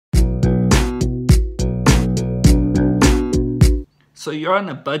So you're on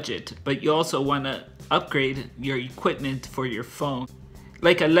a budget, but you also want to upgrade your equipment for your phone.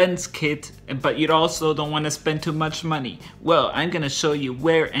 Like a lens kit, but you also don't want to spend too much money. Well, I'm going to show you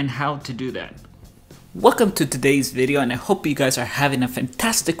where and how to do that. Welcome to today's video, and I hope you guys are having a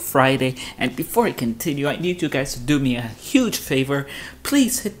fantastic Friday. And before I continue, I need you guys to do me a huge favor.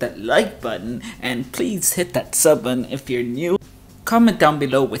 Please hit that like button and please hit that sub button if you're new. Comment down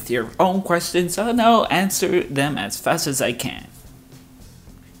below with your own questions and I'll answer them as fast as I can.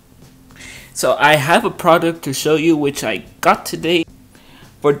 So I have a product to show you which I got today.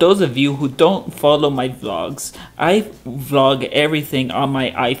 For those of you who don't follow my vlogs, I vlog everything on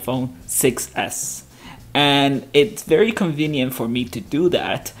my iPhone 6s. And it's very convenient for me to do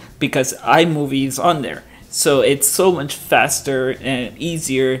that because iMovie is on there. So it's so much faster and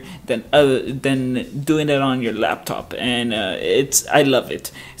easier than doing it on your laptop, and I love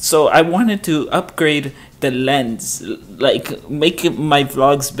it. So I wanted to upgrade the lens, like make my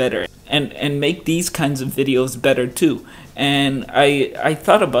vlogs better and make these kinds of videos better too. And I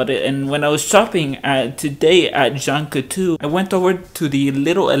thought about it, and when I was shopping today at Jean Coutu, I went over to the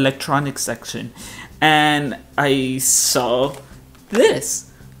little electronics section and I saw this.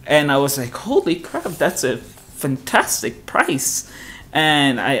 And I was like, holy crap, that's a fantastic price.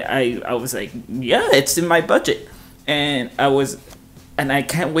 And I was like, yeah, it's in my budget. And I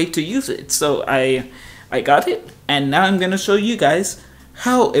can't wait to use it. So I got it, and now I'm gonna show you guys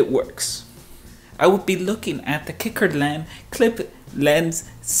how it works. I would be looking at the Kikkerland clip lens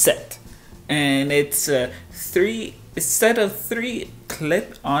set. And it's a set of 3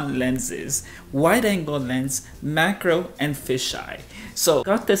 clip-on lenses: wide-angle lens, macro, and fisheye. So I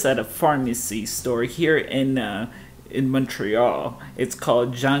got this at a pharmacy store here in Montreal. It's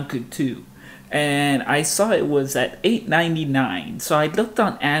called Jean Coutu, and I saw it was at $8.99. So I looked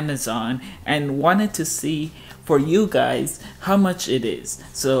on Amazon and wanted to see for you guys how much it is.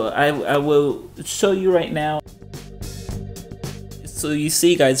 So I will show you right now. So you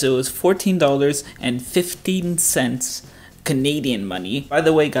see, guys, it was $14.15 Canadian money. By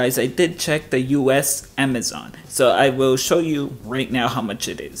the way, guys, I did check the US Amazon, so I will show you right now how much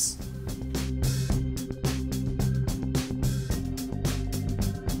it is.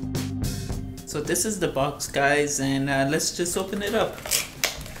 So this is the box, guys, and let's just open it up.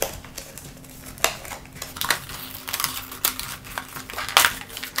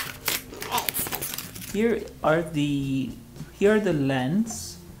 Here are the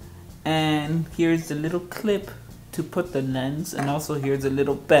lens, and here's the little clip to put the lens, and also here's a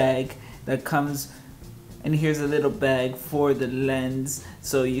little bag that comes, and here's a little bag for the lens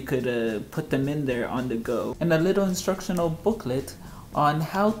so you could put them in there on the go, and a little instructional booklet on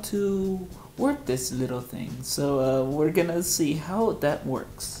how to work this little thing. So we're gonna see how that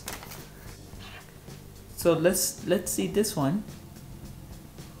works. So let's see this one.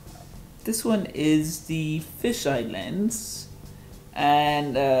 This one is the fisheye lens,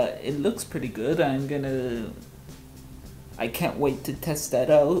 and it looks pretty good. I can't wait to test that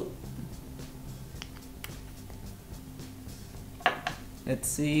out. Let's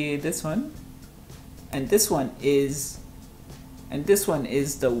see this one. And this one is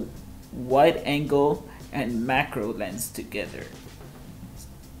the wide angle and macro lens together.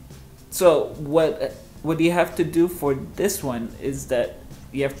 So what you have to do for this one is that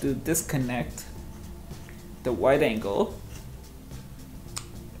you have to disconnect the wide angle,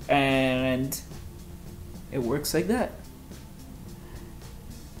 and it works like that.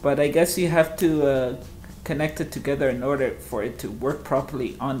 But I guess you have to connect it together in order for it to work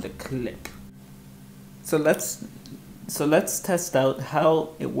properly on the clip. So let's test out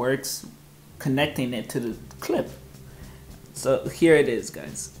how it works connecting it to the clip. So here it is,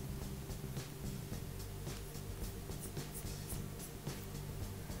 guys.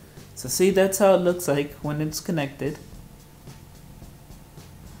 So see, that's how it looks like when it's connected.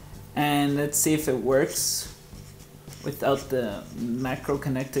 And let's see if it works without the macro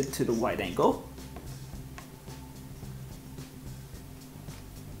connected to the wide angle.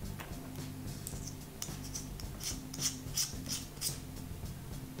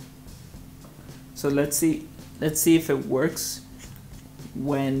 So let's see if it works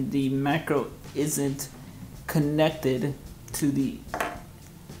when the macro isn't connected to the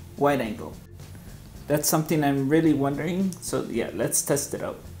wide angle. That's something I'm really wondering. So yeah, let's test it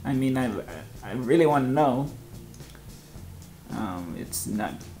out. I mean, I really want to know.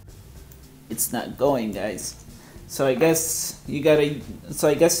 It's not going, guys. So I guess you gotta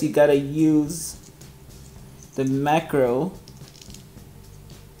use the macro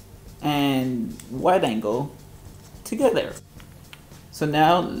and wide angle together. So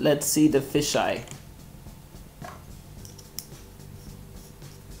now let's see the fisheye.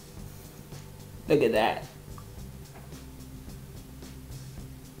 Look at that.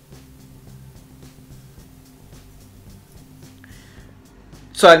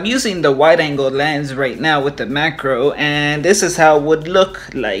 So I'm using the wide angle lens right now with the macro, and this is how it would look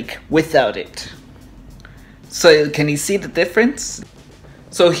like without it. So can you see the difference?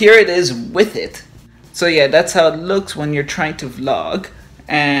 So here it is with it. So yeah, that's how it looks when you're trying to vlog.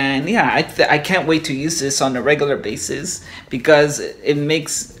 And yeah, I can't wait to use this on a regular basis because it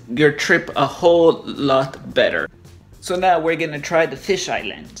makes your trip a whole lot better. So now we're gonna try the fisheye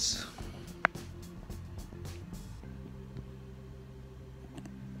lens.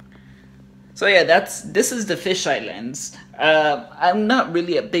 So yeah, this is the fisheye lens. I'm not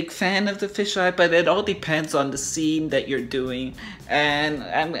really a big fan of the fisheye, but it all depends on the scene that you're doing, and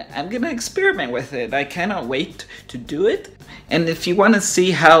I'm gonna experiment with it. I cannot wait to do it. And if you want to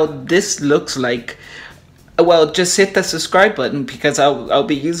see how this looks like, well, just hit the subscribe button because I'll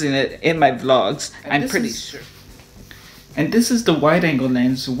be using it in my vlogs. I'm pretty sure. And this is the wide angle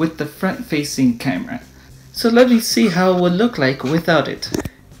lens with the front facing camera. So let me see how it would look like without it.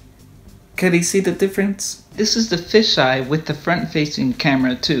 Can you see the difference? This is the fisheye with the front-facing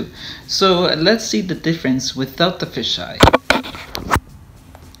camera too. So let's see the difference without the fisheye.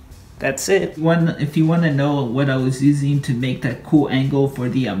 That's it. If you want to know what I was using to make that cool angle for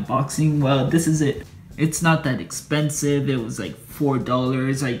the unboxing, well, this is it. It's not that expensive. It was like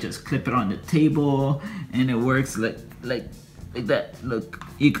 $4. I just clip it on the table and it works like that. Look,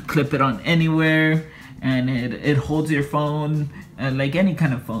 you could clip it on anywhere. And it holds your phone, like any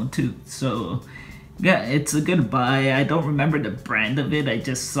kind of phone too. So yeah, it's a good buy. I don't remember the brand of it. I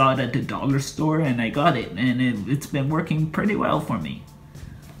just saw it at the dollar store and I got it. And it's been working pretty well for me.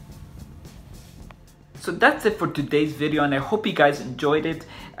 So that's it for today's video, and I hope you guys enjoyed it.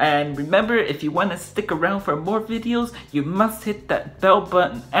 And remember, if you want to stick around for more videos, you must hit that bell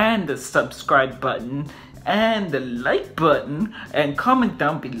button and the subscribe button and the like button, and comment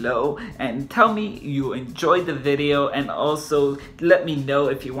down below and tell me you enjoyed the video, and also let me know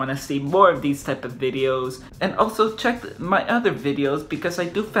if you want to see more of these type of videos. And also check my other videos because I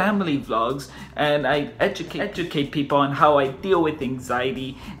do family vlogs and I educate people on how I deal with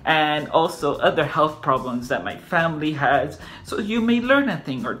anxiety and also other health problems that my family has, so you may learn a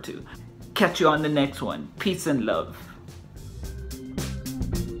thing or two. Catch you on the next one. Peace and love.